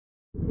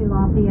To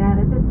Lafayette.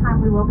 At this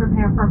time, we will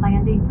prepare for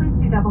landing. Please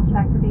do double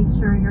check to be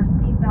sure your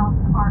seatbelts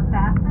are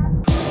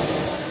fastened.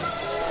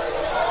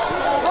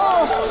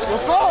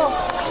 Let's go!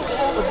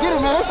 Let's get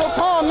it, man. It's that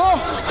time, no?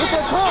 It's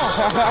that time.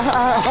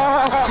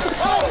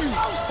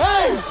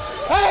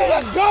 Hey,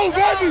 let's go,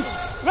 baby!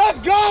 Let's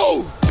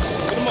go!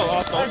 Get him up,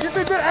 Austin. Hey, get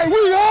this bit. Hey,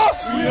 we are!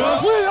 We are!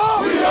 We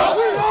are! We are!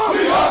 We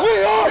are! We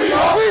are! We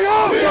are! We are! We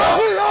are! We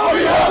are! We are!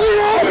 We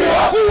are! We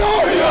are! We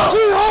are! We are!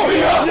 We are! We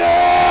are!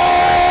 Yeah!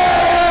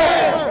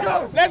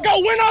 Let's go!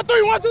 Win on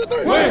three! 1, 2,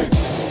 3! Win!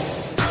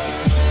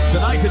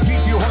 Tonight, the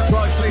TCU Horned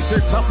Frogs face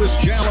their toughest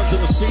challenge of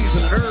the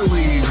season, an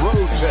early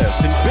road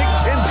test in Big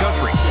Ten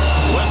country.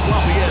 West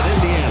Lafayette,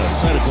 Indiana,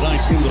 side of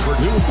tonight's game, the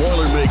Purdue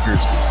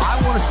Boilermakers. I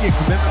want to see a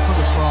commitment from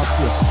the Frogs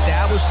to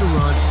establish the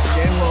run.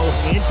 J-Lo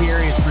and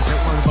Darius present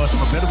one of the most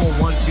formidable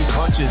 1-2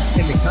 punches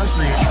in the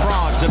country.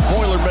 Frogs and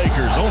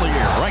Boilermakers only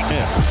here right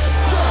now.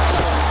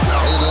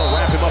 And they'll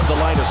wrap him up the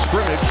line of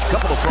scrimmage.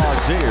 Couple of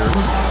Frogs here.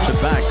 Sit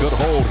back, good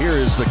hold. Here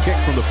is the kick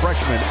from the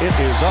freshman. It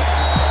is up,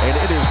 and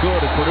it is good.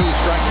 And Purdue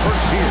strikes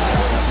first here.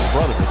 It's his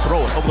brother to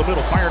throw it over the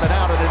middle, fired it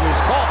out, and it is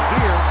caught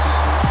here.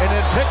 And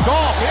then picked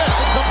off. Yes,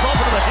 it comes off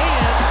into the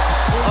hands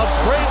of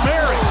Trey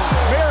Merrick.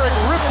 Merrick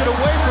ripped it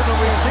away from the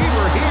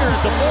receiver here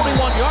at the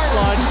 41-yard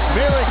line.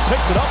 Merrick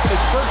picks it up, and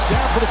it's first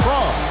down for the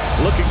Frogs.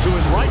 Looking to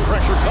his right,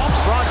 pressure comes.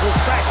 Frogs will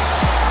sack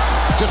it.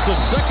 Just the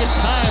second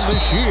time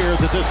this year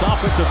that this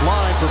offensive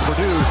line for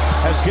Purdue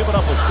has given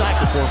up a sack.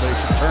 The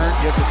formation turn,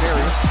 give to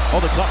Darius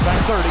on the cutback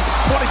 30,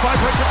 25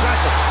 break to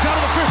Jackson, down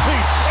to the 15,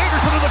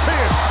 Anderson to the 10,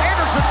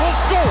 Anderson will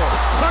score,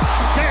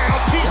 touchdown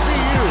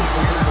TCU,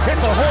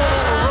 hit the hole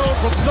on the road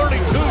from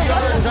 32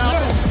 yards out.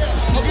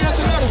 Go get us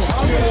another one.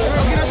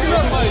 Go get us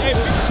another one.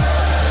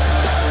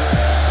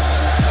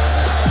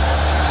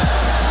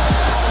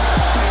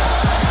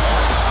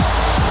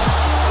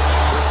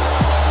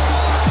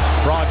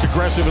 Frogs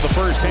aggressive in the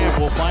first half.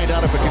 We'll find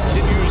out if it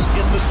continues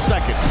in the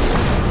second.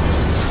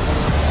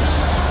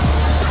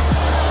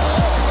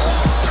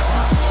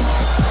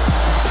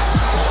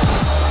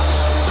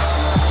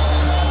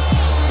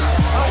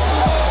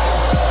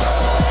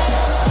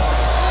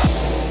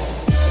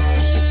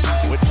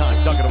 With time,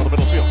 Duncan over the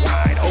middle field,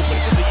 wide open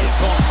in the end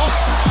zone.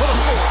 For the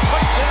score,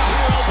 touchdown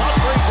here,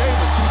 Aldontre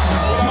Davis.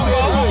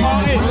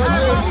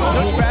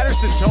 Coach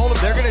Patterson told him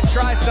they're going to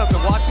try something.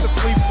 Watch the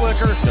flea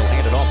flicker. They'll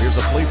hand it off. Here's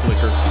a flea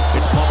flicker.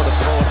 It's Palmer to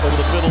throw it over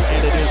the middle,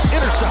 and it is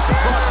intercepted.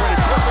 Frogs ready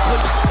perfectly.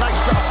 Nice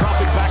drop,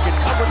 dropping back in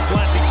coverage.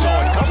 Blanton saw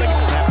it coming.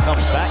 Snap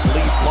comes back.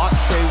 Lead block.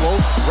 J-Lo.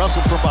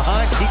 Russell from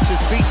behind. Keeps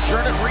his feet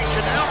turning,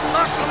 reaching out.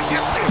 Not going to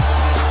get to him.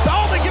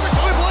 Oh, they give it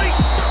to him late.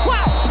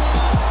 Wow.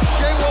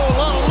 J-Lo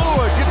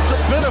Lalua gets the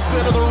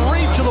benefit of the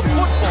reach of the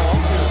football.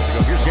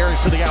 Here's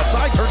Darius to the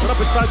outside. Turns it up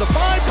inside the 5.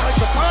 Finds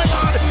the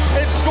pylon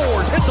and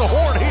scores. Hit the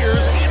horn.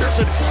 Here's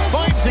Anderson.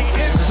 Finds the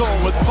end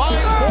zone with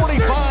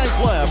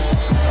 5:45 left.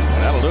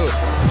 That'll do it.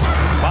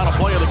 Final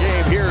play of the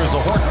game here is the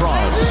Horned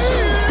Frogs.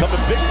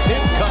 Coming Big Ten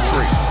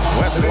country.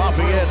 West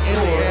Lafayette,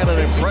 Indiana,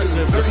 an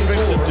impressive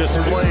defensive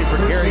display for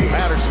Gary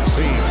Patterson's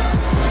team.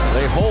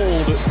 They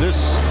hold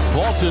this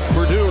vaulted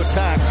Purdue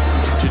attack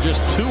to just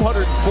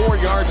 204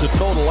 yards of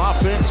total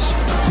offense.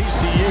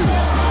 TCU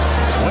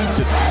wins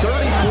it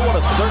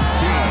 34-13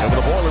 over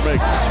the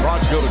Boilermakers.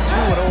 Frogs go to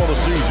 2-0 on the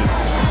season.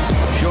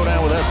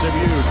 Showdown with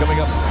SMU coming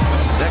up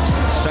next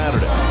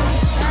Saturday.